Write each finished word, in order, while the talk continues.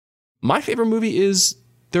My favorite movie is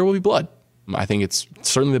There Will Be Blood. I think it's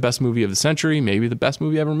certainly the best movie of the century, maybe the best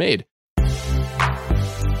movie ever made.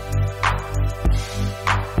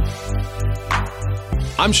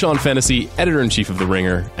 I'm Sean Fennessy, editor-in-chief of The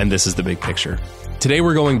Ringer, and this is The Big Picture. Today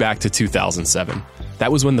we're going back to 2007.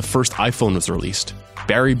 That was when the first iPhone was released.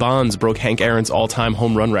 Barry Bonds broke Hank Aaron's all-time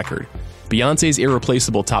home run record. Beyoncé's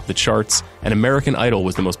Irreplaceable topped the charts, and American Idol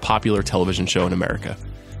was the most popular television show in America.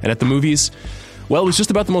 And at the movies, well, it was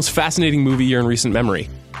just about the most fascinating movie year in recent memory.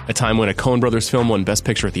 A time when a Coen Brothers film won Best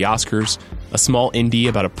Picture at the Oscars, a small indie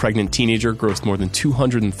about a pregnant teenager grossed more than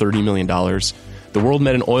 $230 million, the world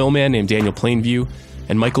met an oil man named Daniel Plainview,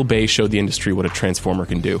 and Michael Bay showed the industry what a transformer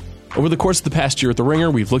can do. Over the course of the past year at The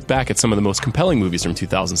Ringer, we've looked back at some of the most compelling movies from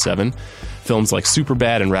 2007, films like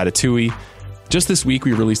Superbad and Ratatouille. Just this week,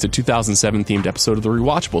 we released a 2007-themed episode of the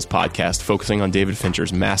Rewatchables podcast focusing on David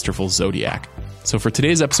Fincher's masterful Zodiac. So for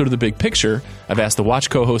today's episode of The Big Picture, I've asked the Watch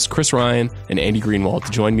co-hosts Chris Ryan and Andy Greenwald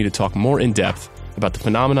to join me to talk more in depth about the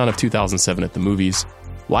phenomenon of 2007 at the movies,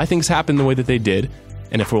 why things happened the way that they did,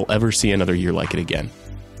 and if we'll ever see another year like it again.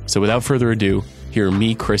 So without further ado, here are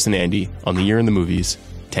me, Chris, and Andy on the year in the movies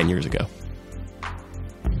 10 years ago.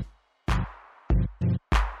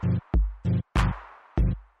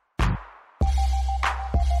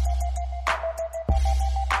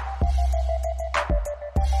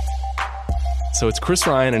 So it's Chris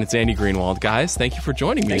Ryan and it's Andy Greenwald. Guys, thank you for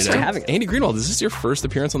joining me Thanks today. for having us. Andy Greenwald, is this your first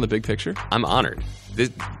appearance on The Big Picture? I'm honored.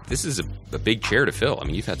 This is a big chair to fill. I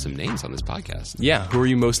mean, you've had some names on this podcast. Yeah. Who are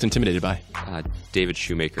you most intimidated by? David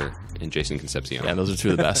Shoemaker and Jason Concepcion. Yeah, those are two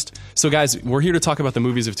of the best. So guys, we're here to talk about the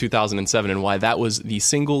movies of 2007 and why that was the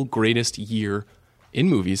single greatest year in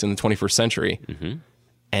movies in the 21st century. Mm-hmm.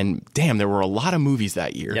 And damn, there were a lot of movies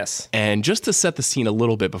that year. Yes. And just to set the scene a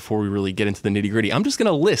little bit before we really get into the nitty gritty, I'm just going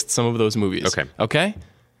to list some of those movies. Okay?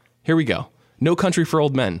 Here we go. No Country for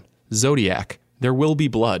Old Men, Zodiac, There Will Be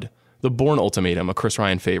Blood, The Bourne Ultimatum, a Chris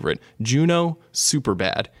Ryan favorite, Juno,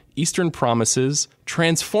 Superbad, Eastern Promises,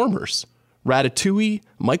 Transformers, Ratatouille,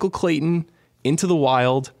 Michael Clayton, Into the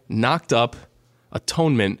Wild, Knocked Up,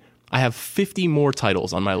 Atonement. I have 50 more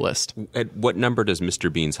titles on my list. At what number does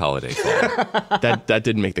Mr. Bean's Holiday fall? That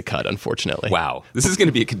didn't make the cut, unfortunately. Wow. This is going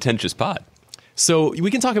to be a contentious pod. So we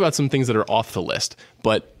can talk about some things that are off the list,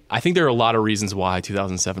 but I think there are a lot of reasons why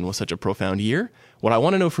 2007 was such a profound year. What I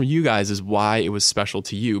want to know from you guys is why it was special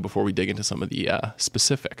to you before we dig into some of the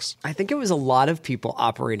specifics. I think it was a lot of people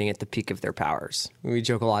operating at the peak of their powers. We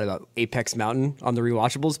joke a lot about Apex Mountain on the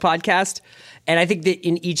Rewatchables podcast. And I think that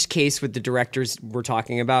in each case with the directors we're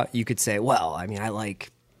talking about, you could say, well, I mean, I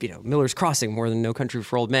like, Miller's Crossing more than No Country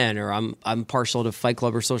for Old Men, or I'm partial to Fight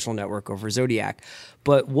Club or Social Network over Zodiac.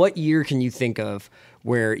 But what year can you think of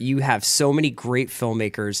where you have so many great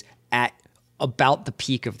filmmakers at about the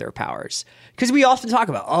peak of their powers? Because we often talk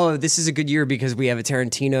about, oh, this is a good year because we have a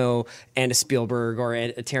Tarantino and a Spielberg, or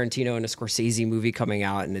a Tarantino and a Scorsese movie coming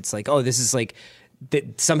out, and it's like, oh, this is like,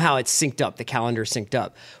 that somehow it's synced up, the calendar synced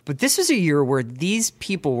up. But this was a year where these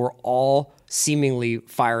people were all seemingly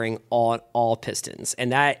firing on all pistons,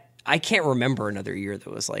 and that I can't remember another year that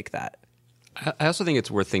was like that. I also think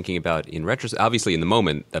it's worth thinking about in retrospect. Obviously, in the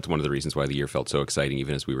moment, that's one of the reasons why the year felt so exciting,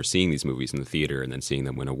 even as we were seeing these movies in the theater and then seeing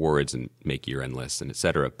them win awards and make year-end lists and et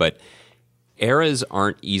cetera. But eras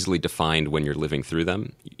aren't easily defined when you're living through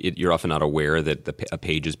them. You're often not aware that a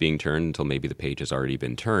page is being turned until maybe the page has already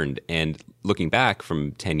been turned. And looking back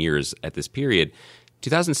from 10 years at this period,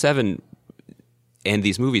 2007 and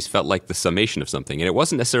these movies felt like the summation of something. And it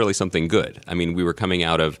wasn't necessarily something good. I mean, we were coming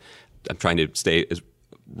out of, I'm trying to stay as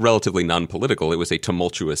relatively non-political. It was a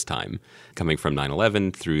tumultuous time, coming from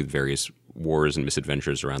 9/11 through various wars and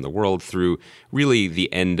misadventures around the world, through really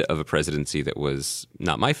the end of a presidency that was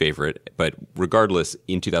not my favorite, but regardless,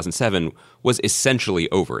 in 2007 was essentially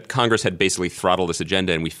over. Congress had basically throttled this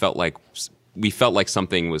agenda, and we felt like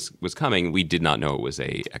something was coming. We did not know it was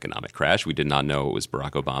a economic crash. We did not know it was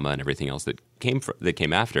Barack Obama and everything else that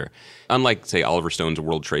came after. Unlike, say, Oliver Stone's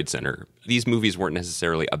World Trade Center, these movies weren't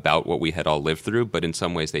necessarily about what we had all lived through, but in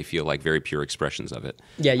some ways they feel like very pure expressions of it.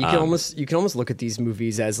 Yeah, you can almost look at these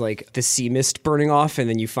movies as like the sea mist burning off, and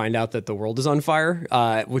then you find out that the world is on fire,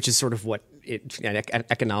 which is sort of what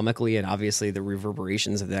economically, and obviously the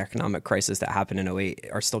reverberations of the economic crisis that happened in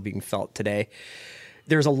 2008 are still being felt today.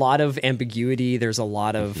 There's a lot of ambiguity. There's a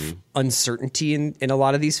lot of uncertainty in a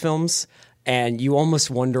lot of these films. And you almost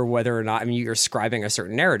wonder whether or not, I mean, you're ascribing a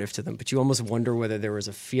certain narrative to them, but you almost wonder whether there was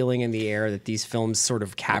a feeling in the air that these films sort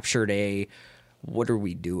of captured what are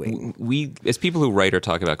we doing? We, as people who write or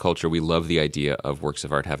talk about culture, we love the idea of works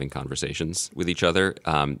of art having conversations with each other.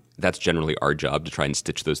 That's generally our job, to try and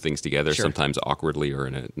stitch those things together, sometimes awkwardly or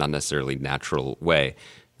in a not necessarily natural way.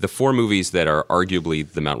 The four movies that are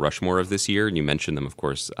arguably the Mount Rushmore of this year, and you mentioned them, of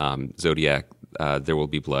course, Zodiac, There Will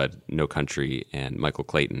Be Blood, No Country, and Michael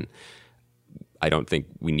Clayton. I don't think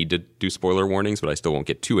we need to do spoiler warnings, but I still won't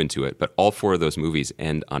get too into it. But all four of those movies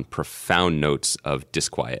end on profound notes of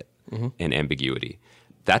disquiet and ambiguity.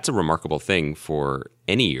 That's a remarkable thing for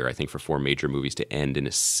any year, I think, for four major movies to end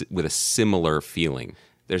with a similar feeling.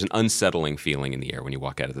 There's an unsettling feeling in the air when you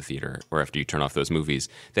walk out of the theater or after you turn off those movies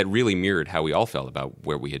that really mirrored how we all felt about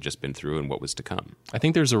where we had just been through and what was to come. I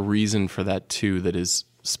think there's a reason for that, too, that is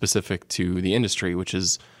specific to the industry, which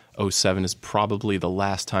is 2007 is probably the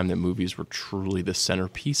last time that movies were truly the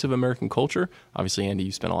centerpiece of American culture. Obviously, Andy,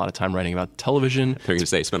 you spent a lot of time writing about television. You're going to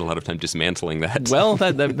say spent a lot of time dismantling that. Well,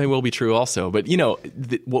 that may well be true also. But,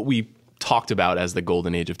 what we talked about as the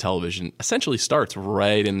golden age of television essentially starts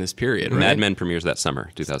right in this period. Right? Mad Men premieres that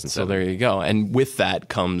summer, 2007. So there you go. And with that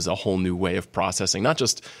comes a whole new way of processing, not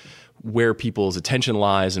just where people's attention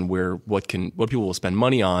lies and what people will spend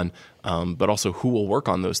money on, but also who will work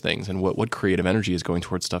on those things and what creative energy is going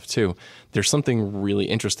towards stuff too. There's something really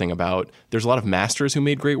interesting about, there's a lot of masters who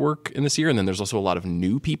made great work in this year, and then there's also a lot of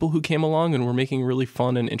new people who came along and were making really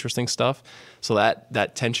fun and interesting stuff. So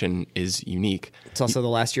that tension is unique. It's also the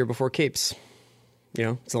last year before Capes.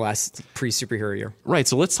 It's the last pre-superhero year. Right,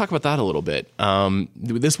 so let's talk about that a little bit.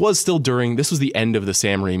 This was the end of the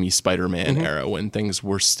Sam Raimi Spider-Man era when things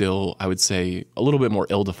were still, I would say, a little bit more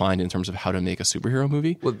ill-defined in terms of how to make a superhero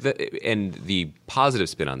movie. Well, and the positive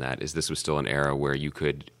spin on that is this was still an era where you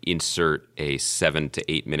could insert a 7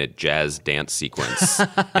 to 8 minute jazz dance sequence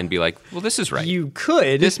and be like, well, this is right. You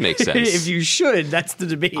could. This makes sense. If you should, that's the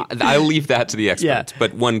debate. I'll leave that to the experts. Yeah.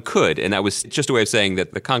 But one could, and that was just a way of saying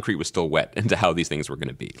that the concrete was still wet into how these things were going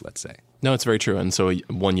to be, let's say. No, it's very true. And so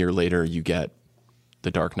 1 year later, you get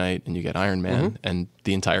The Dark Knight and you get Iron Man, and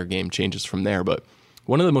the entire game changes from there. But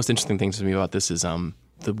one of the most interesting things to me about this is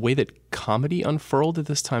the way that comedy unfurled at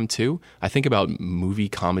this time too. I think about movie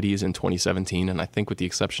comedies in 2017, and I think with the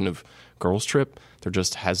exception of Girls Trip, there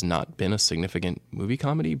just has not been a significant movie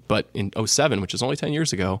comedy. But in 2007, which is only 10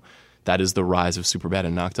 years ago, that is the rise of Superbad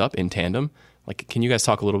and Knocked Up in tandem. Like, can you guys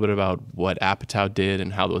talk a little bit about what Apatow did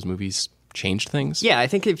and how those movies changed things? Yeah, I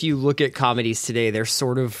think if you look at comedies today, they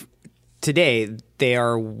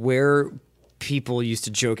are where people used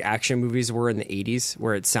to joke action movies were in the 80s,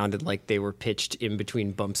 where it sounded like they were pitched in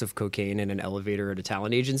between bumps of cocaine in an elevator at a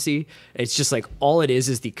talent agency. It's just like all it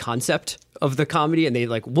is the concept of the comedy, and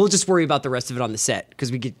we'll just worry about the rest of it on the set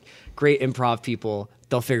because we get great improv people.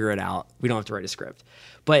 They'll figure it out. We don't have to write a script.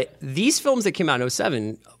 But these films that came out in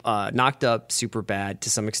 2007, Knocked Up, Superbad,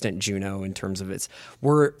 to some extent Juno in terms of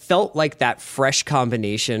felt like that fresh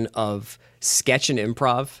combination of sketch and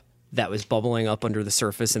improv that was bubbling up under the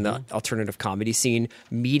surface in the alternative comedy scene,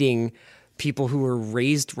 meeting people who were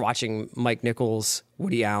raised watching Mike Nichols,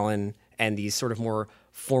 Woody Allen, and these sort of more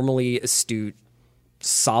formally astute,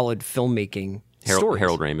 solid filmmaking stories.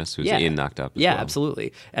 Harold Ramis, who's in Knocked Up as well.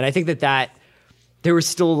 Absolutely. And I think that there was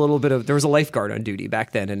still there was a lifeguard on duty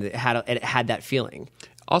back then, and it had that feeling.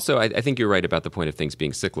 Also, I think you're right about the point of things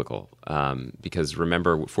being cyclical, because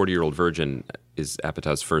remember, 40-Year-Old Virgin is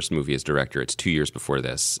Apatow's first movie as director. It's 2 years before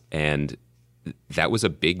this, and that was a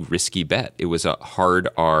big, risky bet. It was a hard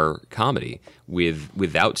R comedy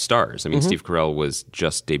without stars. I mean, Steve Carell was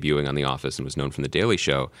just debuting on The Office and was known from The Daily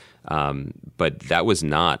Show, but that was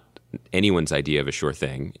not anyone's idea of a sure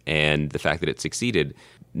thing. And the fact that it succeeded,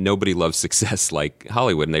 nobody loves success like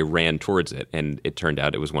Hollywood, and they ran towards it. And it turned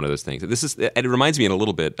out it was one of those things. It reminds me in a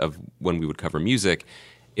little bit of when we would cover music.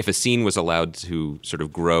 If a scene was allowed to sort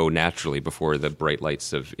of grow naturally before the bright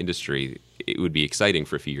lights of industry, it would be exciting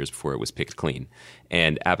for a few years before it was picked clean.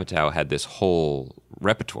 And Apatow had this whole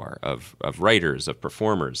repertoire of writers, of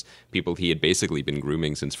performers, people he had basically been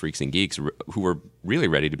grooming since Freaks and Geeks, who were really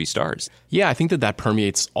ready to be stars. Yeah, I think that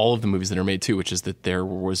permeates all of the movies that are made too, which is that there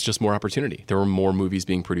was just more opportunity. There were more movies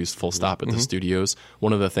being produced full stop at the studios.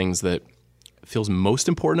 One of the things that feels most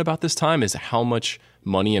important about this time is how much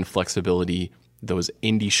money and flexibility those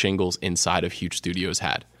indie shingles inside of huge studios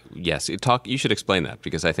had. Yes, you should explain that,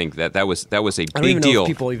 because I think that was a I don't big even know deal if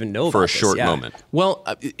people even know for about a short this. Yeah. moment. Well,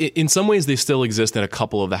 in some ways they still exist in a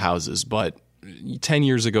couple of the houses, but 10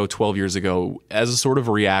 years ago, 12 years ago, as a sort of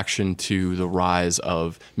reaction to the rise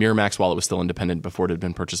of Miramax while it was still independent before it had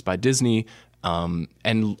been purchased by Disney, and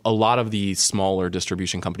a lot of the smaller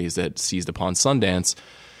distribution companies that seized upon Sundance,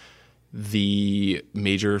 the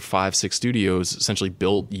major 5-6 studios essentially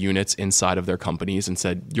built units inside of their companies and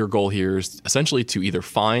said, your goal here is essentially to either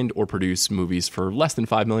find or produce movies for less than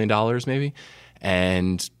 $5 million maybe,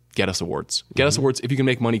 and get us awards. Get us awards. If you can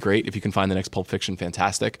make money, great. If you can find the next Pulp Fiction,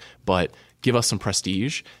 fantastic. But give us some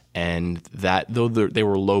prestige. And that, though they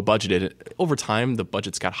were low budgeted, over time the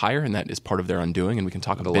budgets got higher, and that is part of their undoing. And we can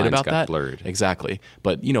talk a bit about that. Blurred. Exactly.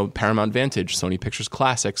 But Paramount Vantage, Sony Pictures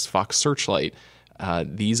Classics, Fox Searchlight,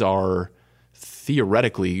 these are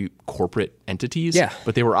theoretically corporate entities,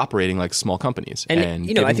 but they were operating like small companies. And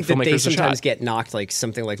I think that they sometimes shot. get knocked, like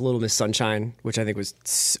something like Little Miss Sunshine, which I think was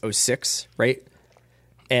 2006, right?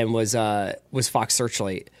 And was Fox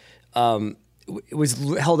Searchlight. It was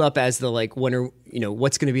held up as the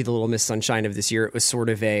what's going to be the Little Miss Sunshine of this year. It was sort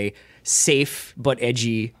of a safe but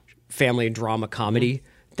edgy family drama comedy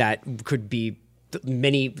that could be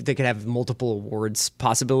they could have multiple awards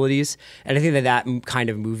possibilities. And I think that kind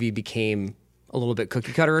of movie became a little bit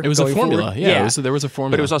cookie cutter. It was a formula. Yeah. There was a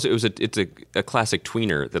formula. But it was also it's a classic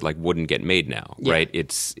tweener that wouldn't get made now, right?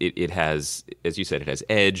 It has, as you said, it has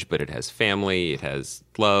edge, but it has family, it has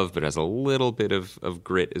love, but it has a little bit of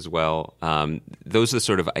grit as well. Those are the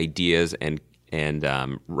sort of ideas and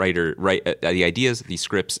the ideas, the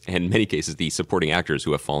scripts, and in many cases the supporting actors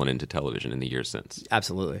who have fallen into television in the years since.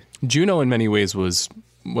 Absolutely. Juno in many ways was,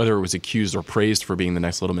 whether it was accused or praised for being the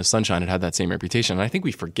next Little Miss Sunshine, it had that same reputation. And I think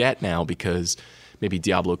we forget now because maybe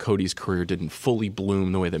Diablo Cody's career didn't fully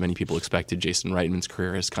bloom the way that many people expected. Jason Reitman's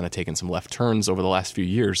career has kind of taken some left turns over the last few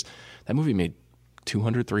years. That movie made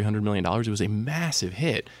 $200-300 million. It was a massive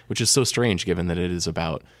hit, which is so strange given that it is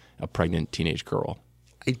about a pregnant teenage girl.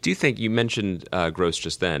 I do think you mentioned gross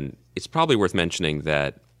just then. It's probably worth mentioning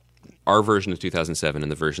that our version of 2007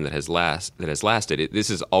 and the version that has lasted, this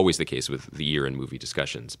is always the case with the year in movie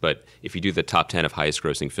discussions. But if you do the top 10 of highest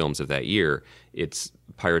grossing films of that year, it's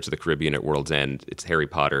Pirates of the Caribbean at World's End, it's Harry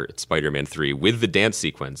Potter, it's Spider-Man 3 with the dance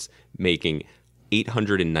sequence making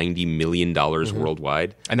 $890 million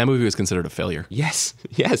worldwide. And that movie was considered a failure. Yes,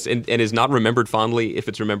 and is not remembered fondly if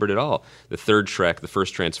it's remembered at all. The third Shrek, the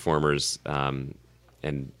first Transformers, and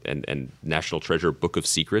National Treasure Book of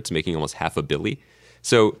Secrets making almost $500 million.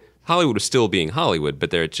 So Hollywood was still being Hollywood,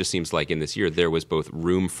 but it just seems like in this year there was both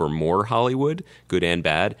room for more Hollywood, good and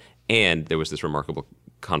bad, and there was this remarkable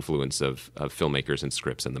confluence of filmmakers and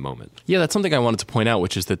scripts in the moment. Yeah, that's something I wanted to point out,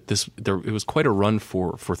 which is that it was quite a run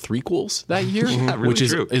for threequels that year, really which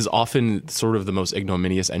true. is often sort of the most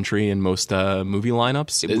ignominious entry in most movie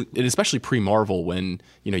lineups, and especially pre-Marvel when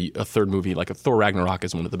a third movie like a Thor Ragnarok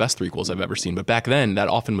is one of the best threequels I've ever seen. But back then, that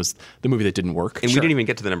often was the movie that didn't work. And we didn't even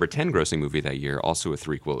get to the number 10 grossing movie that year, also a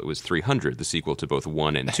threequel. It was 300, the sequel to both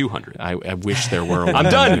 1 and 200. I wish there were.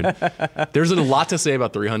 I'm done. There's a lot to say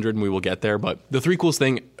about 300, and we will get there. But the threequels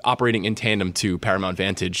thing operating in tandem to Paramount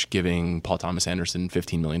Vantage giving Paul Thomas Anderson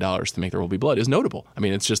 $15 million to make There Will Be Blood is notable. I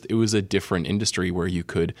mean, it was a different industry where you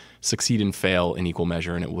could succeed and fail in equal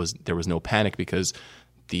measure, and there was no panic because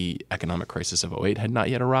the economic crisis of 2008 had not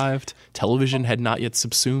yet arrived. Television had not yet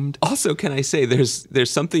subsumed. Also, can I say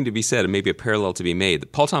there's something to be said, and maybe a parallel to be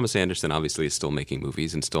made. Paul Thomas Anderson obviously is still making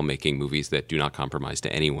movies and still making movies that do not compromise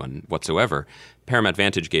to anyone whatsoever. Paramount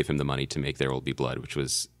Vantage gave him the money to make There Will Be Blood, which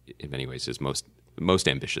was, in many ways, his most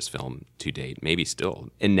ambitious film to date, maybe still.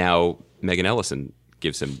 And now Megan Ellison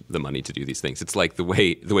gives him the money to do these things. It's like the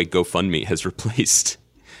way GoFundMe has replaced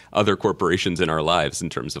other corporations in our lives in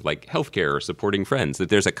terms of like healthcare or supporting friends, that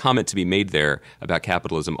there's a comment to be made there about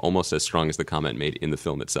capitalism almost as strong as the comment made in the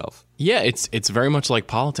film itself. Yeah, it's very much like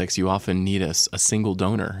politics. You often need a single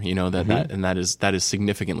donor, that is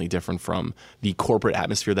significantly different from the corporate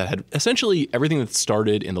atmosphere that had essentially everything that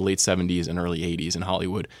started in the late 70s and early 80s in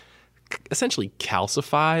Hollywood essentially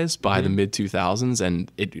calcifies by the mid-2000s,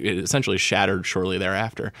 and it essentially shattered shortly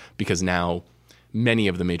thereafter because now many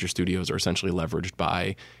of the major studios are essentially leveraged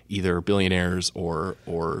by either billionaires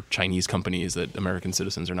or Chinese companies that American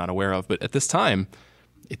citizens are not aware of. But at this time,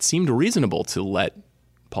 it seemed reasonable to let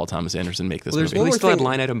Paul Thomas Anderson make this movie. Well, they still had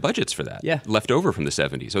line item budgets for that, Yeah. left over from the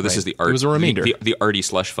 70s. So this is the art. It was a remainder. The Artie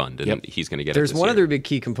Slush Fund, and he's going to get it. There's this one year. other big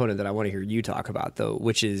key component that I want to hear you talk about, though,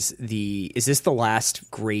 which is is this the last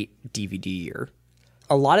great DVD year?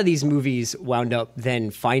 A lot of these movies wound up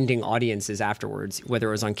then finding audiences afterwards, whether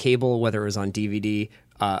it was on cable, whether it was on DVD.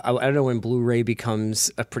 I don't know when Blu-ray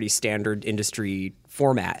becomes a pretty standard industry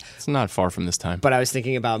format. It's not far from this time. But I was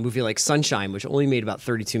thinking about a movie like Sunshine, which only made about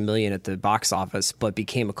 $32 million at the box office, but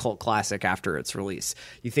became a cult classic after its release.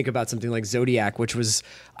 You think about something like Zodiac, which was,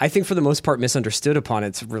 I think, for the most part, misunderstood upon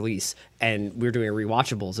its release, and we're doing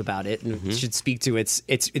rewatchables about it, and it should speak to it's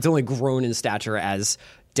only grown in stature as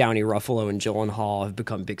Downey Ruffalo and Gyllenhaal have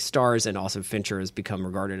become big stars, and also Fincher has become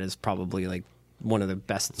regarded as probably like one of the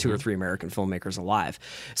best 2 or 3 American filmmakers alive.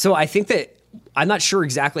 So I think that I'm not sure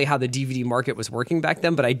exactly how the DVD market was working back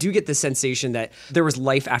then, but I do get the sensation that there was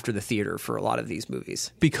life after the theater for a lot of these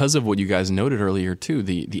movies. Because of what you guys noted earlier, too,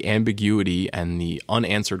 the ambiguity and the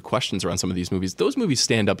unanswered questions around some of these movies, those movies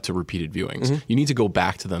stand up to repeated viewings. You need to go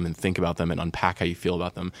back to them and think about them and unpack how you feel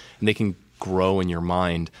about them, and they can grow in your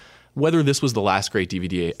mind. Whether this was the last great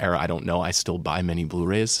DVD era, I don't know. I still buy many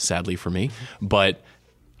Blu-rays, sadly for me. But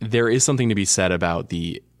there is something to be said about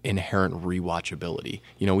the inherent rewatchability.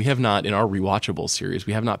 You know, we have not, in our rewatchable series,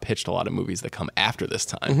 we have not pitched a lot of movies that come after this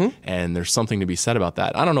time. And there's something to be said about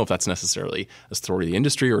that. I don't know if that's necessarily a story of the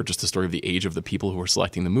industry or just a story of the age of the people who are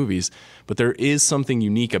selecting the movies, but there is something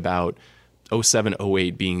unique about 07,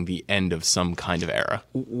 08 being the end of some kind of era.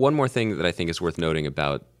 One more thing that I think is worth noting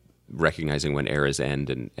about recognizing when eras end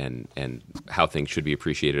and how things should be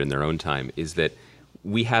appreciated in their own time is that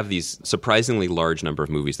we have these surprisingly large number of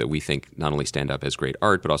movies that we think not only stand up as great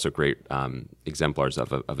art, but also great exemplars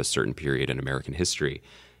of a certain period in American history.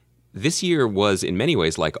 This year was, in many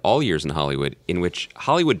ways, like all years in Hollywood, in which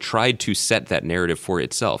Hollywood tried to set that narrative for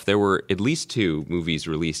itself. There were at least 2 movies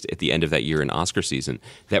released at the end of that year in Oscar season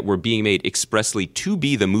that were being made expressly to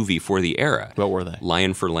be the movie for the era. What were they?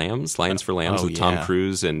 Lions for Lambs with Tom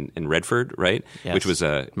Cruise and Redford, right? Yes. Which was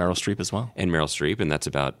Meryl Streep as well. And Meryl Streep, and that's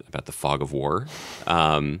about the fog of war.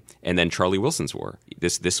 And then Charlie Wilson's War.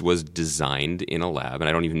 This was designed in a lab, and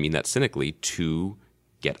I don't even mean that cynically, to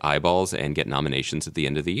get eyeballs and get nominations at the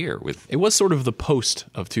end of the year. It was sort of the post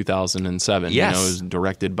of 2007. Yes. You know, it was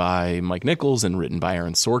directed by Mike Nichols and written by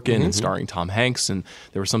Aaron Sorkin and starring Tom Hanks. And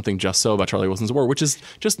there was something just so about Charlie Wilson's War, which is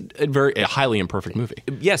just a highly imperfect movie.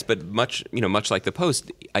 Yes, but much like the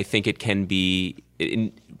post, I think it can be,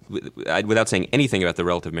 without saying anything about the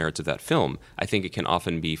relative merits of that film, I think it can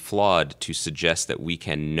often be flawed to suggest that we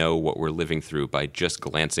can know what we're living through by just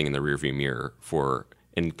glancing in the rearview mirror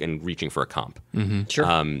and reaching for a comp. Sure.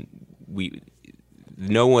 I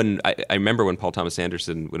remember when Paul Thomas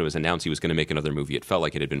Anderson, when it was announced he was going to make another movie, it felt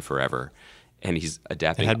like it had been forever. And he's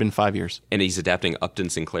adapting. It had been 5 years. And he's adapting Upton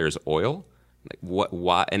Sinclair's Oil. Like what?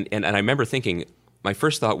 Why? And I remember thinking, my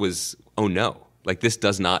first thought was, oh no, like this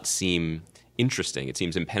does not seem interesting. It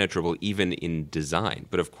seems impenetrable even in design.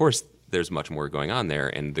 But of course, there's much more going on there,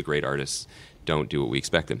 and the great artists don't do what we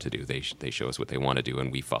expect them to do. They show us what they want to do,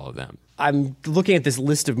 and we follow them. I'm looking at this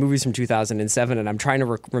list of movies from 2007, and I'm trying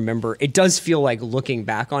to remember. It does feel like, looking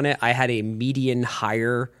back on it, I had a median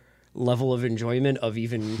higher level of enjoyment of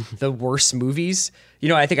even the worst movies. You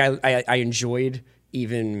know, I think I enjoyed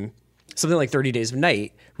even something like 30 Days of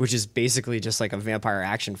Night, which is basically just like a vampire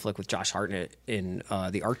action flick with Josh Hartnett in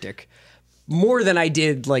the Arctic, more than I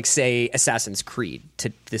did, like, say, Assassin's Creed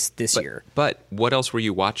to this year. But what else were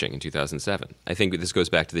you watching in 2007? I think this goes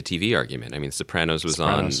back to the TV argument. I mean, Sopranos was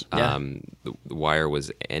on. Yeah. The Wire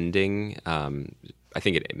was ending. I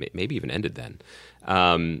think it maybe even ended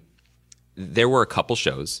then. There were a couple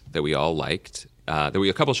shows that we all liked. There were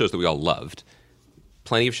a couple shows that we all loved.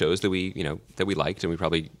 Plenty of shows that we liked, and we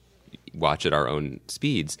probably watch at our own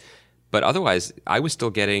speeds. But otherwise, I was still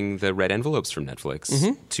getting the red envelopes from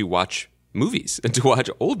Netflix to watch movies and to watch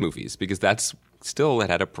old movies, because that's still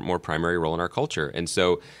had a more primary role in our culture. And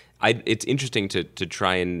so it's interesting to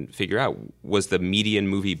try and figure out, was the median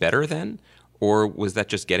movie better then? Or was that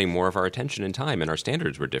just getting more of our attention and time, and our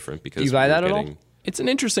standards were different? Because do you buy that at all? It's an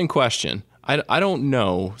interesting question. I don't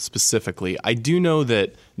know specifically. I do know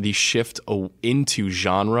that the shift into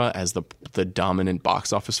genre as the dominant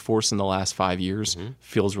box office force in the last 5 years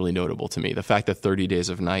feels really notable to me. The fact that 30 Days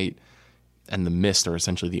of Night and The Mist are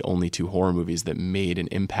essentially the only 2 horror movies that made an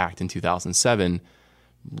impact in 2007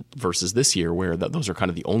 versus this year, where those are kind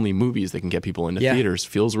of the only movies that can get people into theaters,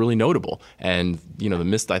 feels really notable. And, you know, The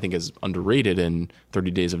Mist, I think, is underrated, and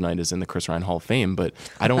 30 Days of Night is in the Chris Ryan Hall of Fame, but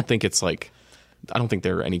I don't think it's like... I don't think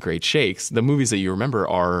there are any great shakes. The movies that you remember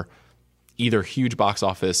are either huge box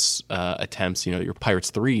office attempts, you know, your Pirates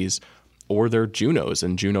 3s, or they're Junos,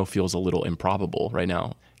 and Juno feels a little improbable right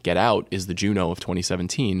now. Get Out is the Juno of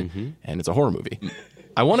 2017, and it's a horror movie.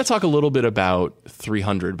 I want to talk a little bit about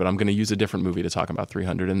 300, but I'm going to use a different movie to talk about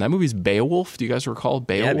 300, and that movie's Beowulf. Do you guys recall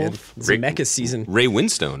Beowulf? Yeah, man. It's a mecha season. Ray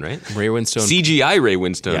Winstone, right? Ray Winstone. CGI Ray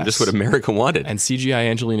Winstone, Yes. just what America wanted. And CGI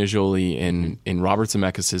Angelina Jolie in Robert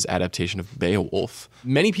Zemeckis' adaptation of Beowulf.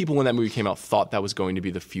 Many people, when that movie came out, thought that was going to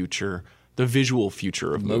be the future, the visual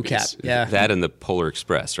future of movies. Mocap, yeah. That and the Polar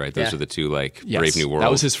Express, right? Those Yeah. are the two, like, Yes. Brave New World. That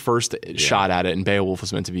was his first shot at it, and Beowulf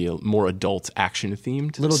was meant to be a more adult action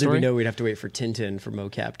themed. Little story. did we know we'd have to wait for Tintin for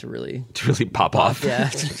mocap to really pop off. Yeah.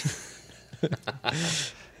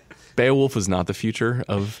 Beowulf was not the future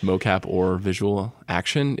of mocap or visual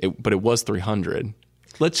action, but it was 300.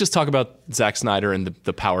 Let's just talk about Zack Snyder and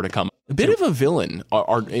the power to come. A bit of a villain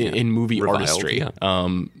in movie Reviled, artistry.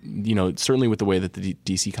 yeah. Certainly with the way that the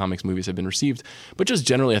DC Comics movies have been received, but just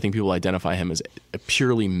generally, I think people identify him as a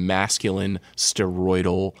purely masculine,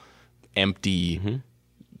 steroidal, empty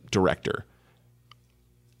director.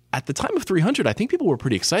 At the time of 300, I think people were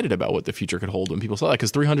pretty excited about what the future could hold when people saw that,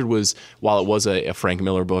 because 300 was, while it was a Frank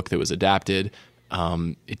Miller book that was adapted,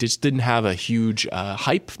 it just didn't have a huge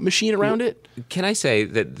hype machine around it. Can I say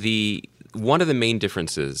that one of the main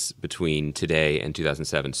differences between today and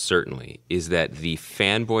 2007 certainly is that the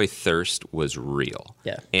fanboy thirst was real.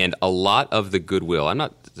 Yeah. And a lot of the goodwill, I'm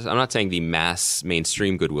not saying the mass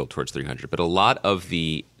mainstream goodwill towards 300, but a lot of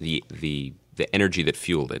the energy that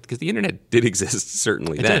fueled it, because the internet did exist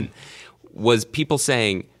certainly then, was people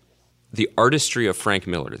saying the artistry of Frank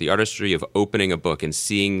Miller, the artistry of opening a book and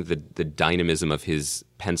seeing the dynamism of his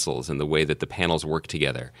pencils and the way that the panels work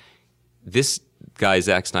together. This guy,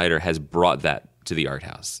 Zack Snyder, has brought that to the art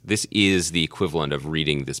house. This is the equivalent of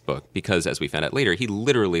reading this book because, as we found out later, he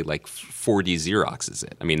literally 4D Xeroxes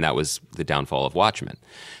it. I mean, that was the downfall of Watchmen.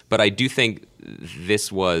 But I do think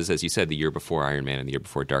this was, as you said, the year before Iron Man and the year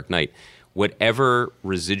before Dark Knight. Whatever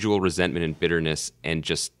residual resentment and bitterness and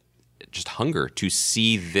just hunger to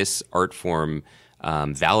see this art form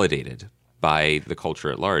validated by the culture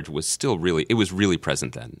at large was really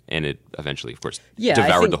present then, and it eventually, of course,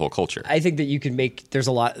 devoured the whole culture. I think that you can there's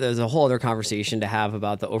a whole other conversation to have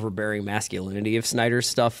about the overbearing masculinity of Snyder's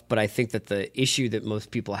stuff, but I think that the issue that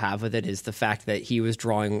most people have with it is the fact that he was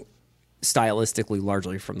drawing stylistically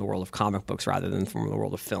largely from the world of comic books rather than from the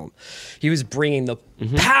world of film. He was bringing the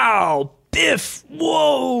pow, biff,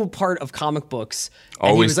 whoa part of comic books.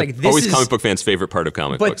 And Always, he was like, this always is comic book fans' favorite part of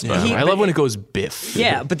comic books. I love when it goes biff.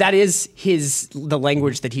 Yeah, but that is the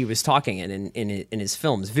language that he was talking in his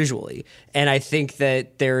films visually. And I think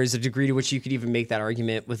that there is a degree to which you could even make that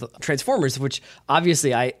argument with Transformers, which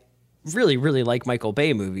obviously I really, really like Michael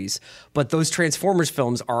Bay movies, but those Transformers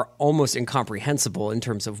films are almost incomprehensible in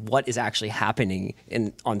terms of what is actually happening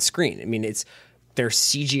on screen. I mean, they're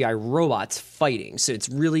CGI robots fighting, so it's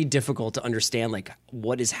really difficult to understand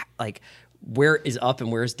where is up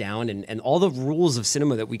and where is down, and all the rules of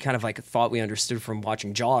cinema that we kind of thought we understood from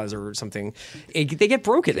watching Jaws or something. They get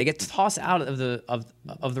broken. They get tossed out of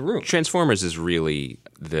the room. Transformers is really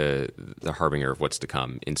the harbinger of what's to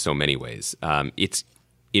come in so many ways. It's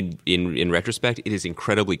in retrospect, it is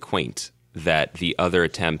incredibly quaint that the other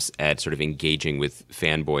attempts at sort of engaging with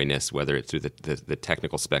fanboyness, whether it's through the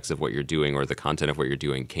technical specs of what you're doing or the content of what you're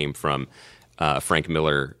doing, came from Frank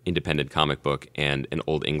Miller independent comic book and an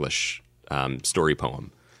Old English story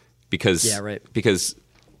poem. Because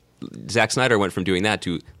Zack Snyder went from doing that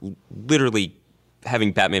to literally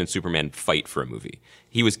having Batman and Superman fight for a movie.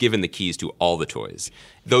 He was given the keys to all the toys.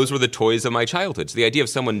 Those were the toys of my childhood. So the idea of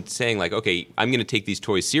someone saying okay, I'm going to take these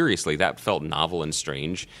toys seriously, that felt novel and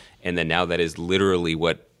strange. And then now that is literally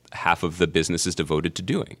what half of the business is devoted to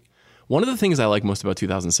doing. One of the things I like most about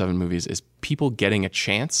 2007 movies is people getting a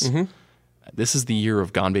chance. Mm-hmm. This is the year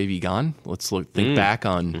of Gone Baby Gone. Let's think back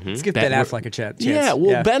on. Mm-hmm. Let's give Ben Affleck a chance. Yeah,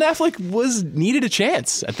 Ben Affleck needed a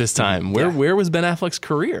chance at this time. Where was Ben Affleck's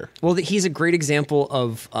career? Well, he's a great example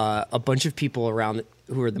of a bunch of people around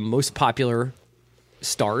who are the most popular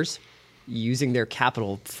stars using their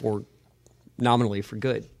capital nominally for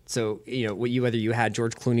good. So whether you had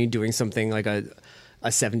George Clooney doing something like a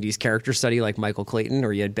 70s character study like Michael Clayton,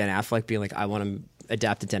 or you had Ben Affleck being like, I want to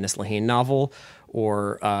adapt a Dennis Lehane novel,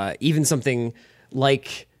 or even something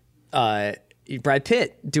like Brad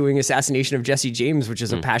Pitt doing Assassination of Jesse James, which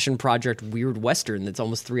is a passion project weird Western that's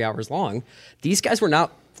almost 3 hours long. These guys were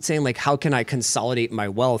not saying how can I consolidate my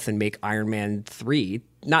wealth and make Iron Man 3?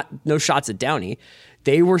 No shots at Downey.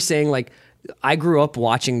 They were saying I grew up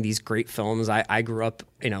watching these great films. I grew up,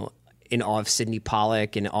 in awe of Sidney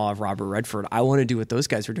Pollack, in awe of Robert Redford. I want to do what those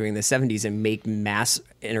guys were doing in the 70s and make mass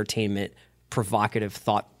entertainment, provocative,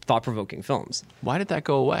 thought-provoking films. Why did that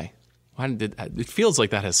go away? It feels like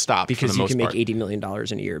that has stopped because for the most part. Make $80 million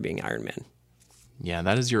in a year being Iron Man. Yeah,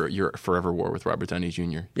 that is your forever war with Robert Downey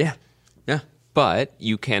Jr. Yeah. But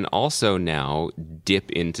you can also now dip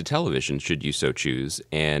into television, should you so choose,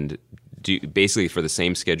 and do basically for the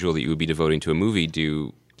same schedule that you would be devoting to a movie,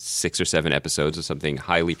 do 6 or 7 episodes of something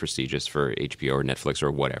highly prestigious for HBO or Netflix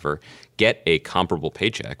or whatever, get a comparable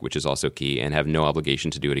paycheck, which is also key, and have no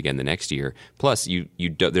obligation to do it again the next year. Plus,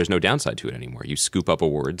 there's no downside to it anymore. You scoop up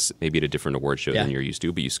awards, maybe at a different award show than you're used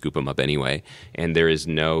to, but you scoop them up anyway, and there is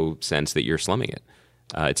no sense that you're slumming it.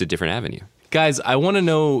 It's a different avenue. Guys, I want to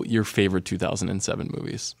know your favorite 2007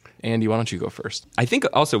 movies. Andy, why don't you go first? I think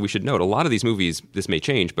also we should note a lot of these movies, this may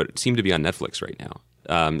change, but seem to be on Netflix right now.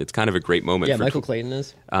 It's kind of a great moment. Yeah, Michael Clayton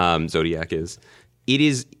is. Zodiac is. It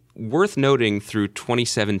is worth noting through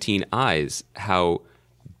 2017 eyes how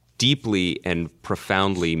deeply and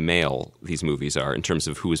profoundly male these movies are in terms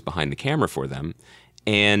of who is behind the camera for them.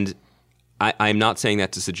 And I'm not saying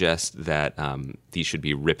that to suggest that these should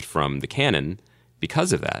be ripped from the canon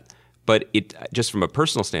because of that. But it, just from a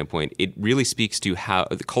personal standpoint, it really speaks to how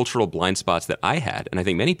the cultural blind spots that I had, and I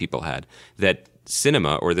think many people had, that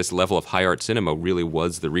cinema, or this level of high art cinema, really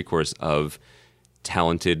was the recourse of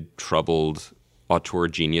talented, troubled, auteur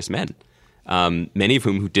genius men, many of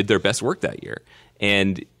whom did their best work that year.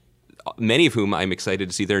 And many of whom I'm excited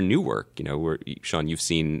to see their new work. You know, Sean, you've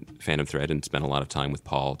seen Phantom Thread and spent a lot of time with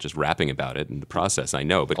Paul just rapping about it and the process, I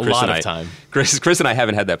know. But Chris and I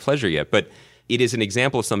haven't had that pleasure yet. But it is an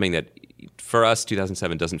example of something that, for us,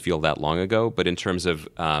 2007 doesn't feel that long ago. But in terms of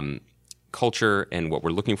culture and what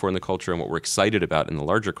we're looking for in the culture and what we're excited about in the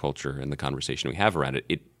larger culture and the conversation we have around it,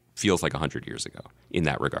 it feels like 100 years ago in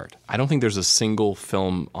that regard. I don't think there's a single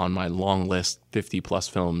film on my long list, 50-plus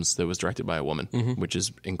films, that was directed by a woman, which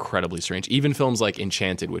is incredibly strange. Even films like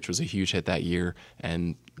Enchanted, which was a huge hit that year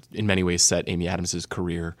and in many ways set Amy Adams'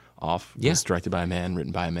 career off, was directed by a man,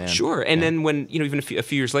 written by a man. Sure. And then when, even a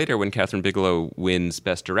few years later, when Catherine Bigelow wins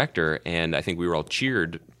Best Director, and I think we were all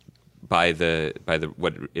cheered by the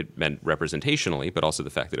what it meant representationally, but also the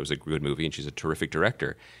fact that it was a good movie and she's a terrific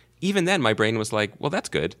director. Even then, my brain was like, well, that's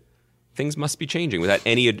good. Things must be changing without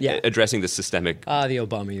any addressing the systemic... the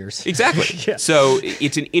Obama years. Exactly. So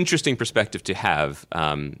it's an interesting perspective to have.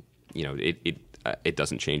 It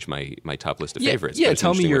doesn't change my top list of favorites. Yeah,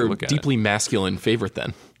 tell me your deeply masculine favorite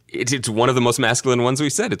then. It's one of the most masculine ones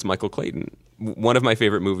we've said. It's Michael Clayton. One of my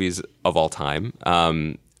favorite movies of all time.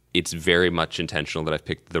 It's very much intentional that I've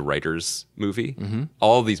picked the writer's movie. Mm-hmm.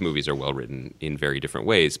 All of these movies are well written in very different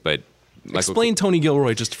ways, but... Explain Tony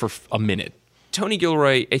Gilroy just for a minute. Tony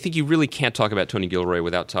Gilroy, I think you really can't talk about Tony Gilroy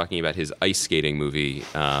without talking about his ice skating movie,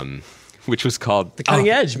 which was called... The Cutting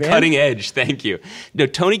Edge, man. Cutting Edge, thank you. No,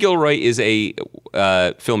 Tony Gilroy is a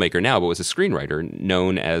filmmaker now, but was a screenwriter,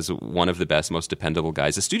 known as one of the best, most dependable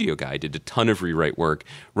guys, a studio guy, did a ton of rewrite work,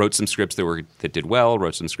 wrote some scripts that did well,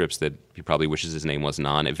 wrote some scripts that he probably wishes his name wasn't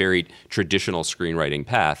on, a very traditional screenwriting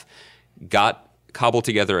path, cobbled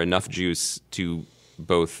together enough juice to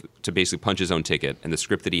basically punch his own ticket, and the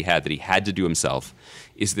script that he had to do himself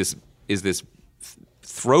is this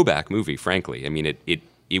throwback movie, frankly. I mean,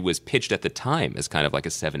 it was pitched at the time as kind of like a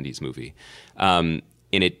 70s movie. And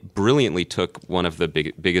it brilliantly took one of the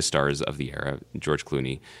biggest stars of the era, George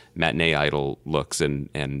Clooney, matinee idol looks and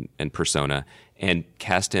persona, and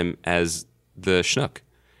cast him as the schnook.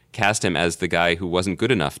 Cast him as the guy who wasn't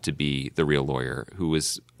good enough to be the real lawyer, who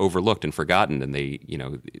was overlooked and forgotten. And they,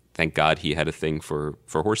 thank God he had a thing for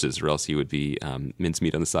horses, or else he would be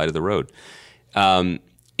mincemeat on the side of the road. And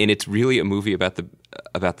it's really a movie about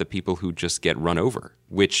the people who just get run over,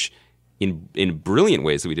 which in brilliant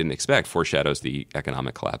ways that we didn't expect foreshadows the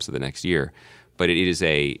economic collapse of the next year. But it is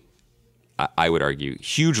I would argue,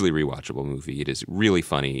 hugely rewatchable movie. It is really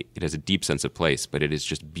funny. It has a deep sense of place, but it is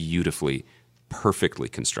just beautifully, perfectly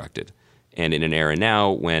constructed. And in an era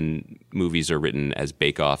now when movies are written as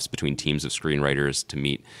bake-offs between teams of screenwriters to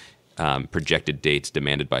meet projected dates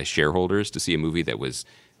demanded by shareholders, to see a movie that was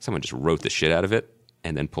someone just wrote the shit out of it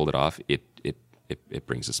and then pulled it off, it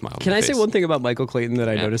brings a smile. Can I say one thing about Michael Clayton that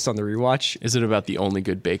I noticed on the rewatch? Is it about the only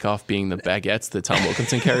good bake-off being the baguettes that Tom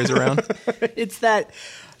Wilkinson carries around? It's that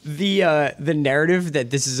the narrative that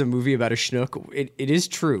this is a movie about a schnook, it is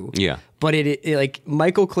true. Yeah. But it like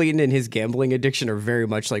Michael Clayton and his gambling addiction are very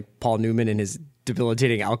much like Paul Newman and his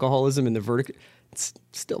debilitating alcoholism in the Vertigo. It's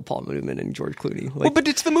still Paul Newman and George Clooney. Like, well, but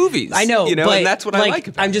it's the movies. I know, but and that's what I like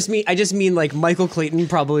about it. I just mean like Michael Clayton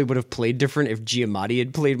probably would have played different if Giamatti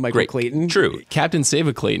had played Michael Clayton. True. Captain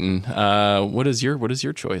Save Clayton. What is your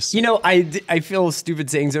choice? I feel stupid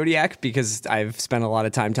saying Zodiac because I've spent a lot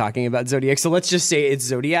of time talking about Zodiac. So let's just say it's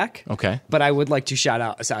Zodiac. Okay. But I would like to shout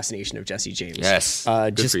out Assassination of Jesse James. Yes.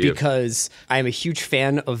 Just because I am a huge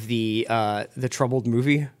fan of the Troubled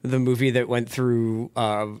movie, the movie that went through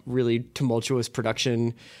really tumultuous production.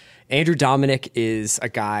 Andrew Dominik is a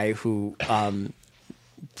guy who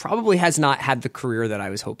probably has not had the career that I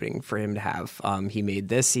was hoping for him to have. He made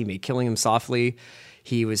this. He made Killing Him Softly.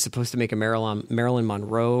 He was supposed to make a Marilyn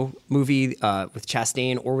Monroe movie with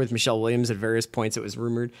Chastain or with Michelle Williams at various points, it was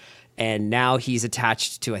rumored. And now he's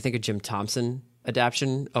attached to, I think, a Jim Thompson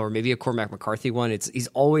adaptation or maybe a Cormac McCarthy one. He's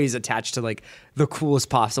always attached to like the coolest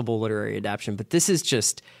possible literary adaptation. But this is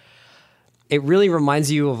just... It really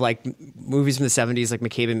reminds you of like movies from the 70s, like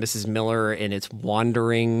McCabe and Mrs. Miller, and its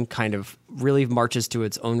wandering kind of really marches to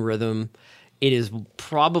its own rhythm. It is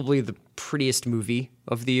probably the prettiest movie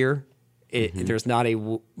of the year. There's not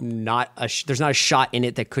a shot in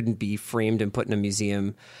it that couldn't be framed and put in a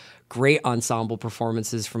museum. Great ensemble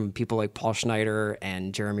performances from people like Paul Schneider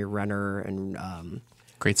and Jeremy Renner and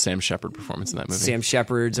Great Sam Shepard performance in that movie. Sam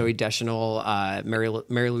Shepard, Zooey Deschanel, Mary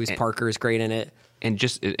Louise Parker is great in it. And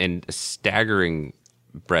a staggering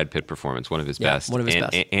Brad Pitt performance, one of his best. One of his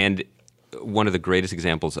best. And one of the greatest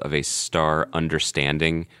examples of a star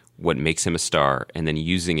understanding what makes him a star and then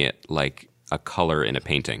using it like a color in a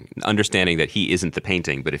painting. Understanding that he isn't the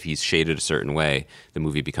painting, but if he's shaded a certain way, the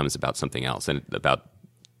movie becomes about something else and about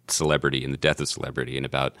celebrity and the death of celebrity and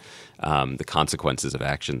about the consequences of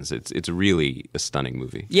actions. It's really a stunning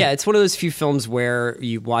movie. Yeah, it's one of those few films where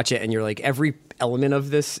you watch it and you're like, every element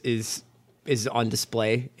of this is on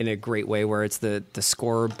display in a great way, where it's the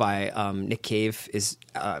score by Nick Cave is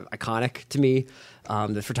iconic to me.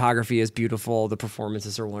 The photography is beautiful. The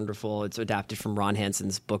performances are wonderful. It's adapted from Ron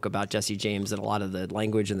Hansen's book about Jesse James, and a lot of the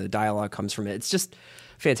language and the dialogue comes from it. It's just a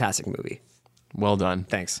fantastic movie. Well done.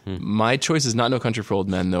 Thanks. My choice is not No Country for Old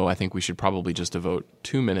Men, though. I think we should probably just devote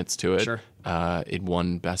 2 minutes to it. Sure. It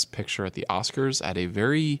won Best Picture at the Oscars, at a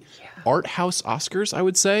very art house Oscars, I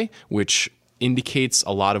would say, which indicates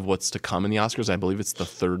a lot of what's to come in the Oscars. I believe it's the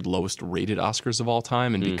 3rd lowest rated Oscars of all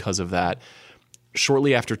time, and because of that,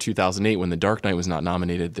 shortly after 2008, when The Dark Knight was not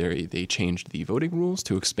nominated, they changed the voting rules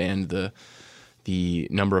to expand the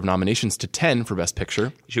number of nominations to 10 for Best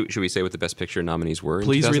Picture. Should we say what the Best Picture nominees were in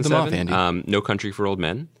Please 2007? read them off, Andy. No Country for Old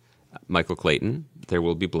Men, Michael Clayton, There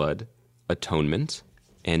Will Be Blood, Atonement,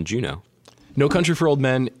 and Juno. No Country for Old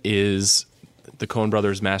Men is the Coen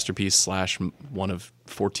brothers' masterpiece / one of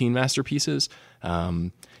 14 masterpieces.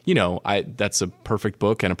 That's a perfect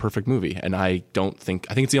book and a perfect movie, and I think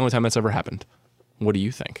it's the only time that's ever happened. What do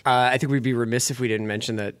you think? I think we'd be remiss if we didn't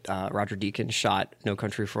mention that Roger Deakins shot No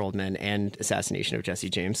Country for Old Men and Assassination of Jesse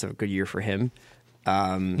James, so a good year for him.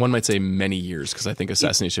 One might say many years, because I think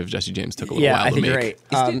Assassination of Jesse James took a little while to make.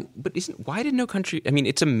 Yeah, I think you're right. Why did No Country? I mean,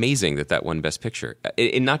 it's amazing that won Best Picture,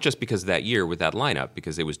 and not just because of that year with that lineup,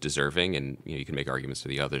 because it was deserving, and you can make arguments for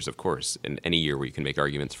the others, of course. And any year where you can make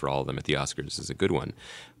arguments for all of them at the Oscars is a good one.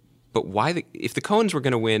 But why? If the Coens were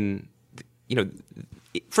going to win,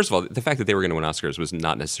 first of all, the fact that they were going to win Oscars was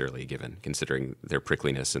not necessarily a given, considering their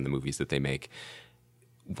prickliness in the movies that they make.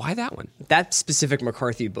 Why that one? That specific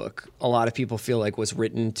McCarthy book, a lot of people feel like was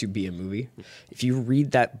written to be a movie. If you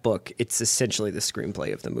read that book, it's essentially the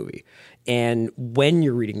screenplay of the movie. And when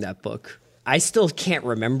you're reading that book, I still can't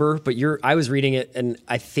remember, but I was reading it, and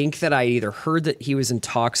I think that I either heard that he was in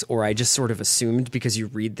talks, or I just sort of assumed, because you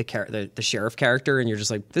read the sheriff character and you're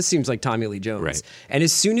just like, this seems like Tommy Lee Jones. Right. And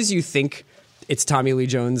as soon as you think it's Tommy Lee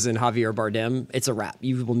Jones and Javier Bardem, it's a wrap.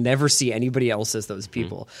 You will never see anybody else as those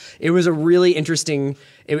people. It was a really interesting.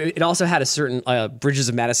 It also had a certain Bridges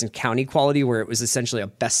of Madison County quality, where it was essentially a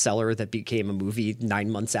bestseller that became a movie 9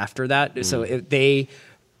 months after that. So they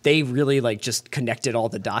really just connected all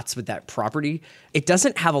the dots with that property. It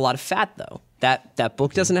doesn't have a lot of fat, though. That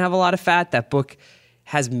book doesn't have a lot of fat. That book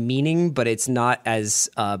has meaning, but it's not as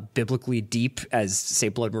biblically deep as, say,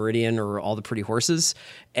 Blood Meridian or All the Pretty Horses.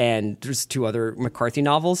 And there's 2 other McCarthy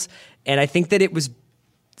novels. And I think that it was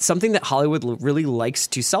something that Hollywood really likes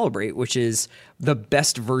to celebrate, which is the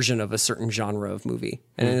best version of a certain genre of movie.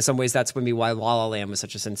 And in some ways, that's maybe why La La Land was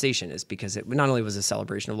such a sensation, is because it not only was a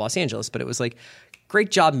celebration of Los Angeles, but it was like,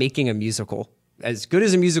 great job making a musical, as good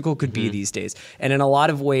as a musical could be these days. And in a lot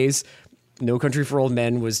of ways, No Country for Old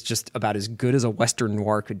Men was just about as good as a Western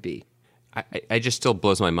noir could be. I just still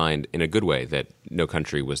blows my mind in a good way that No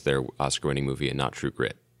Country was their Oscar-winning movie and not True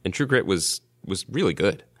Grit. And True Grit was really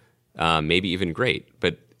good, maybe even great.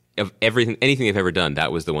 But of anything they've ever done,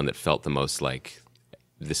 that was the one that felt the most like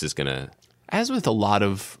this is gonna. As with a lot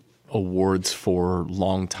of awards for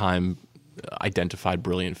long time identified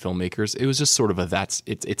brilliant filmmakers, it was just sort of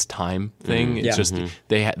it's time thing. It's just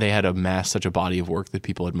they had amassed such a body of work that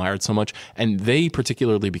people admired so much, and they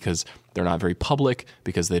particularly, because they're not very public,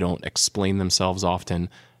 because they don't explain themselves often,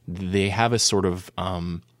 they have a sort of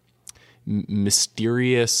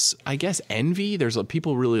mysterious, I guess, envy. There's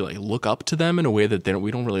people really look up to them in a way that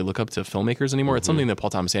we don't really look up to filmmakers anymore. It's something that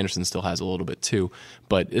Paul Thomas Anderson still has a little bit too,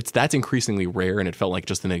 but that's increasingly rare, and it felt like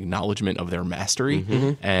just an acknowledgement of their mastery.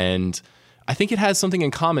 And I think it has something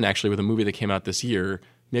in common, actually, with a movie that came out this year,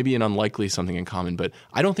 maybe an unlikely something in common, but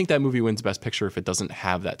I don't think that movie wins Best Picture if it doesn't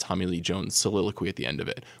have that Tommy Lee Jones soliloquy at the end of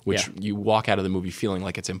it, which you walk out of the movie feeling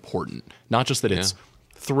like it's important. Not just that it's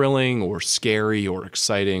thrilling or scary or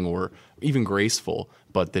exciting or even graceful,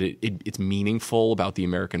 but that it's meaningful about the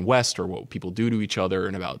American West or what people do to each other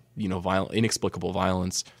and about, inexplicable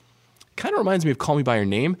violence. Kind of reminds me of Call Me By Your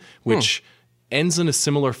Name, which ends in a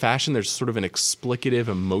similar fashion. There's sort of an explicative,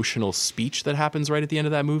 emotional speech that happens right at the end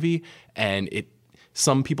of that movie, and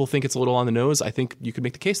some people think it's a little on the nose. I think you could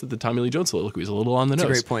make the case that the Tommy Lee Jones soliloquy is a little on the nose.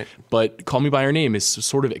 That's a great point. But Call Me By Your Name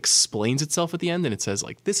sort of explains itself at the end, and it says,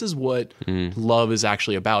 like, this is what love is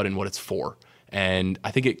actually about and what it's for. And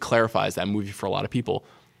I think it clarifies that movie for a lot of people.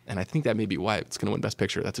 And I think that may be why it's going to win Best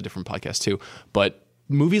Picture. That's a different podcast too. But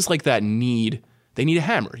movies like that need a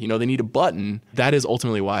hammer. They need a button. That is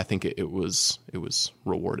ultimately why I think it was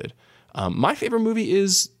rewarded. My favorite movie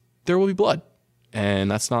is There Will Be Blood.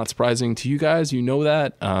 And that's not surprising to you guys. You know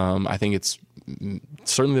that. I think it's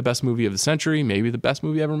certainly the best movie of the century, maybe the best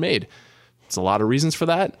movie ever made. There's a lot of reasons for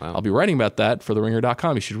that. Wow. I'll be writing about that for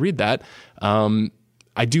TheRinger.com. You should read that.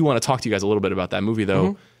 I do want to talk to you guys a little bit about that movie, though.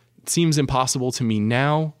 Mm-hmm. It seems impossible to me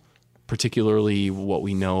now, particularly what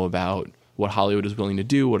we know about what Hollywood is willing to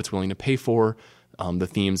do, what it's willing to pay for, the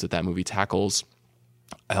themes that movie tackles.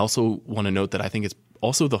 I also want to note that I think it's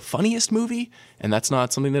also the funniest movie, and that's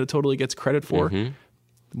not something that it totally gets credit for.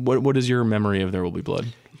 Mm-hmm. What is your memory of There Will Be Blood?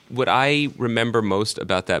 What I remember most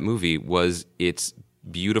about that movie was its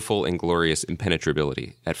beautiful and glorious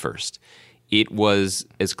impenetrability at first. It was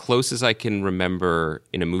as close as I can remember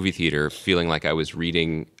in a movie theater feeling like I was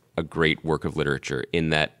reading a great work of literature in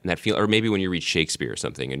that feel, or maybe when you read Shakespeare or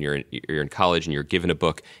something and you're in college and you're given a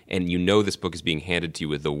book and you know this book is being handed to you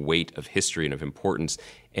with the weight of history and of importance,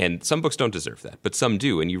 and some books don't deserve that, but some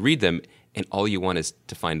do, and you read them and all you want is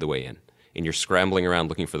to find the way in, and you're scrambling around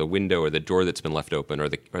looking for the window or the door that's been left open or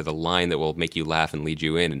the line that will make you laugh and lead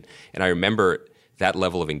you in, and I remember that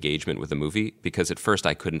level of engagement with the movie because at first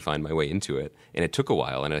I couldn't find my way into it, and it took a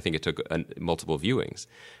while, and I think it took multiple viewings.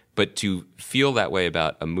 But to feel that way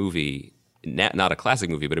about a movie, not a classic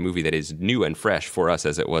movie, but a movie that is new and fresh for us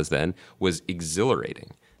as it was then, was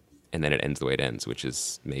exhilarating. And then it ends the way it ends, which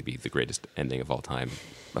is maybe the greatest ending of all time.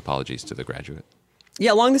 Apologies to The Graduate.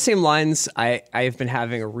 Yeah, along the same lines, I've been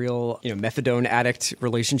having a real methadone addict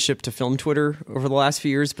relationship to film Twitter over the last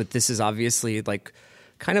few years, but this is obviously like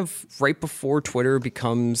kind of right before Twitter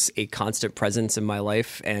becomes a constant presence in my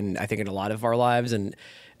life, and I think in a lot of our lives, and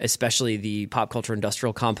especially the pop culture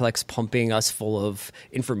industrial complex pumping us full of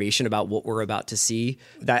information about what we're about to see.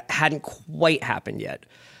 That hadn't quite happened yet.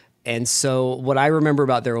 And so what I remember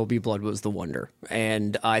about There Will Be Blood was the wonder.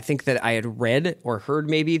 And I think that I had read or heard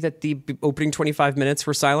maybe that the opening 25 minutes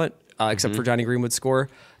were silent, except for Johnny Greenwood's score.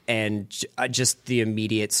 And just the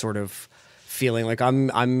immediate sort of feeling like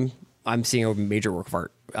I'm seeing a major work of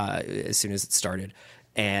art as soon as it started.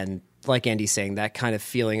 And like Andy's saying, that kind of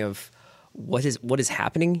feeling of what is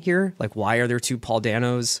happening here? Like, why are there two Paul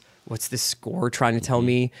Danos? What's this score trying to tell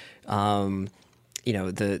me?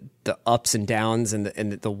 The ups and downs and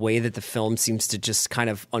the way that the film seems to just kind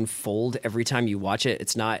of unfold every time you watch it.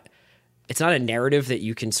 It's not a narrative that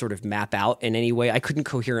you can sort of map out in any way. I couldn't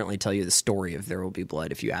coherently tell you the story of There Will Be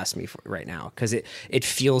Blood if you asked me for it right now, because it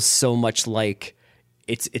feels so much like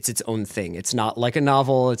it's its own thing. It's not like a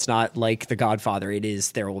novel. It's not like The Godfather. It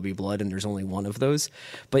is There Will Be Blood, and there's only one of those.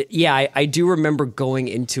 But yeah, I do remember going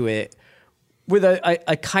into it with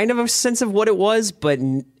a kind of a sense of what it was, but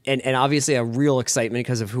and obviously a real excitement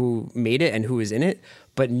because of who made it and who is in it,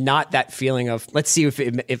 but not that feeling of let's see if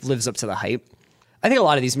it lives up to the hype. I think a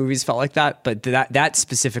lot of these movies felt like that, but that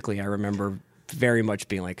specifically, I remember very much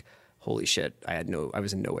being like, holy shit, I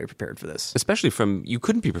was in no way prepared for this. Especially you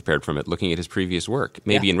couldn't be prepared from it looking at his previous work.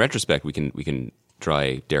 Maybe in retrospect we can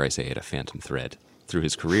draw, dare I say it, a phantom thread through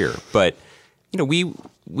his career. But we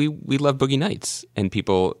love Boogie Nights, and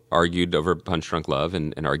people argued over Punch Drunk Love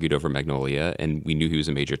and argued over Magnolia, and we knew he was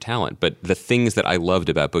a major talent. But the things that I loved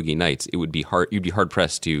about Boogie Nights, you'd be hard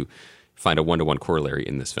pressed to find a one-to-one corollary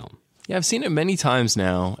in this film. Yeah, I've seen it many times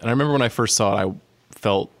now, and I remember when I first saw it, I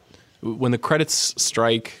felt when the credits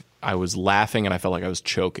strike, I was laughing and I felt like I was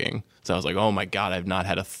choking. So I was like, oh my God, I've not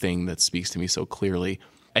had a thing that speaks to me so clearly.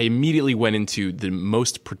 I immediately went into the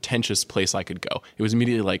most pretentious place I could go. It was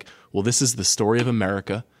immediately like, well, this is the story of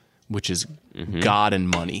America, which is God and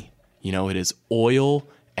money. It is oil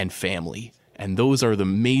and family. And those are the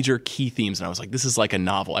major key themes. And I was like, this is like a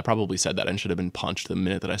novel. I probably said that and should have been punched the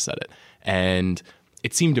minute that I said it. And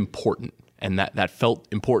it seemed important. And that felt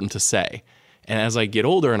important to say. And as I get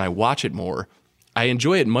older and I watch it more, I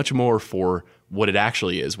enjoy it much more for what it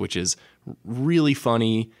actually is, which is really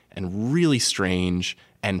funny and really strange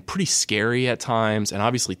and pretty scary at times, and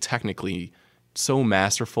obviously technically so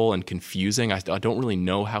masterful and confusing. I don't really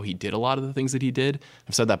know how he did a lot of the things that he did.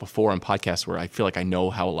 I've said that before on podcasts where I feel like I know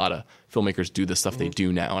how a lot of filmmakers do the stuff they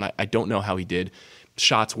do now, and I don't know how he did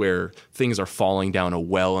shots where things are falling down a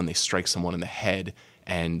well and they strike someone in the head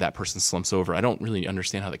and that person slumps over. I don't really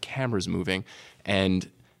understand how the camera's moving, and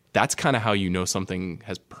that's kind of how you know something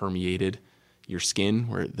has permeated your skin,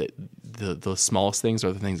 where the smallest things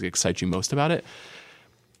are the things that excite you most about it.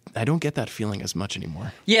 I don't get that feeling as much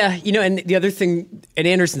anymore. Yeah, and the other thing, and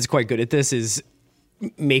Anderson's quite good at this, is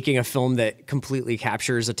making a film that completely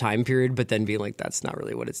captures a time period, but then being like, that's not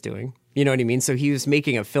really what it's doing. You know what I mean? So he was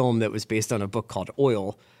making a film that was based on a book called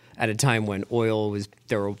Oil at a time when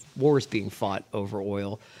there were wars being fought over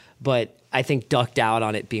oil. But I think ducked out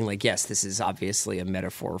on it being like, yes, this is obviously a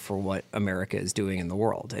metaphor for what America is doing in the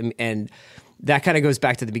world. And that kind of goes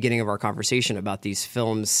back to the beginning of our conversation about these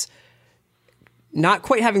films not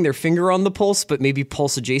quite having their finger on the pulse, but maybe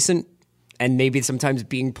pulse adjacent. And maybe sometimes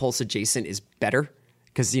being pulse adjacent is better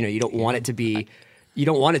because, you don't want it to be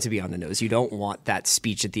on the nose. You don't want that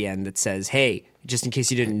speech at the end that says, hey, just in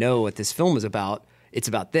case you didn't know what this film was about, it's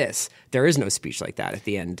about this. There is no speech like that at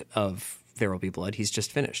the end of There Will Be Blood. He's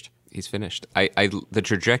just finished. He's finished. The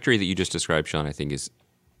trajectory that you just described, Sean, I think is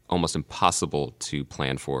almost impossible to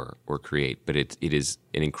plan for or create, but it is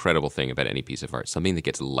an incredible thing about any piece of art. Something that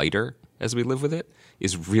gets lighter as we live with it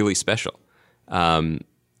is really special. The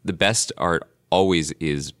best art always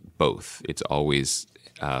is both. It's always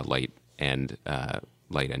light and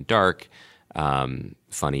dark,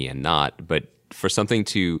 funny and not. But for something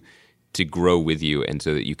to grow with you, and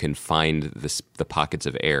so that you can find the pockets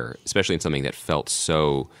of air, especially in something that felt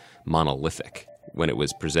so monolithic when it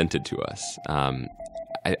was presented to us,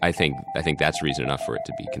 I think that's reason enough for it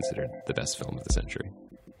to be considered the best film of the century.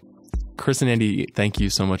 Chris and Andy, thank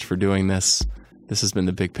you so much for doing this. This has been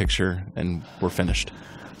The Big Picture, and we're finished.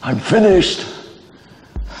 I'm finished.